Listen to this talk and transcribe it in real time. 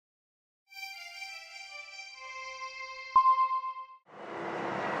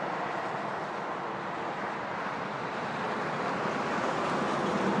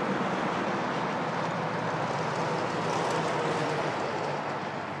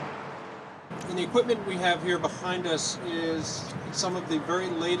the equipment we have here behind us is some of the very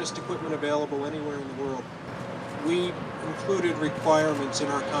latest equipment available anywhere in the world. We included requirements in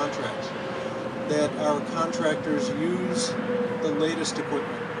our contracts that our contractors use the latest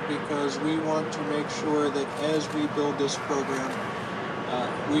equipment, because we want to make sure that as we build this program,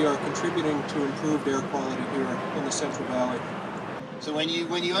 we are contributing to improved air quality here in the Central Valley. So when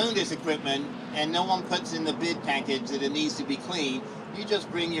you own this equipment and no one puts in the bid package that it needs to be clean, you just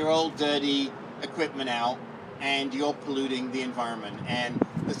bring your old dirty equipment out and you're polluting the environment. And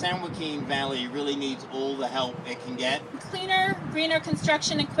the San Joaquin Valley really needs all the help it can get. Cleaner, greener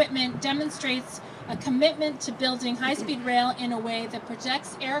construction equipment demonstrates a commitment to building high-speed rail in a way that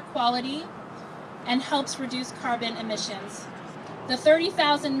protects air quality and helps reduce carbon emissions. The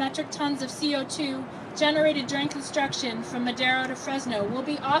 30,000 metric tons of CO2 generated during construction from Madero to Fresno will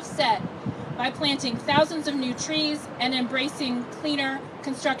be offset by planting thousands of new trees and embracing cleaner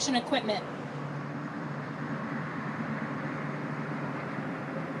construction equipment.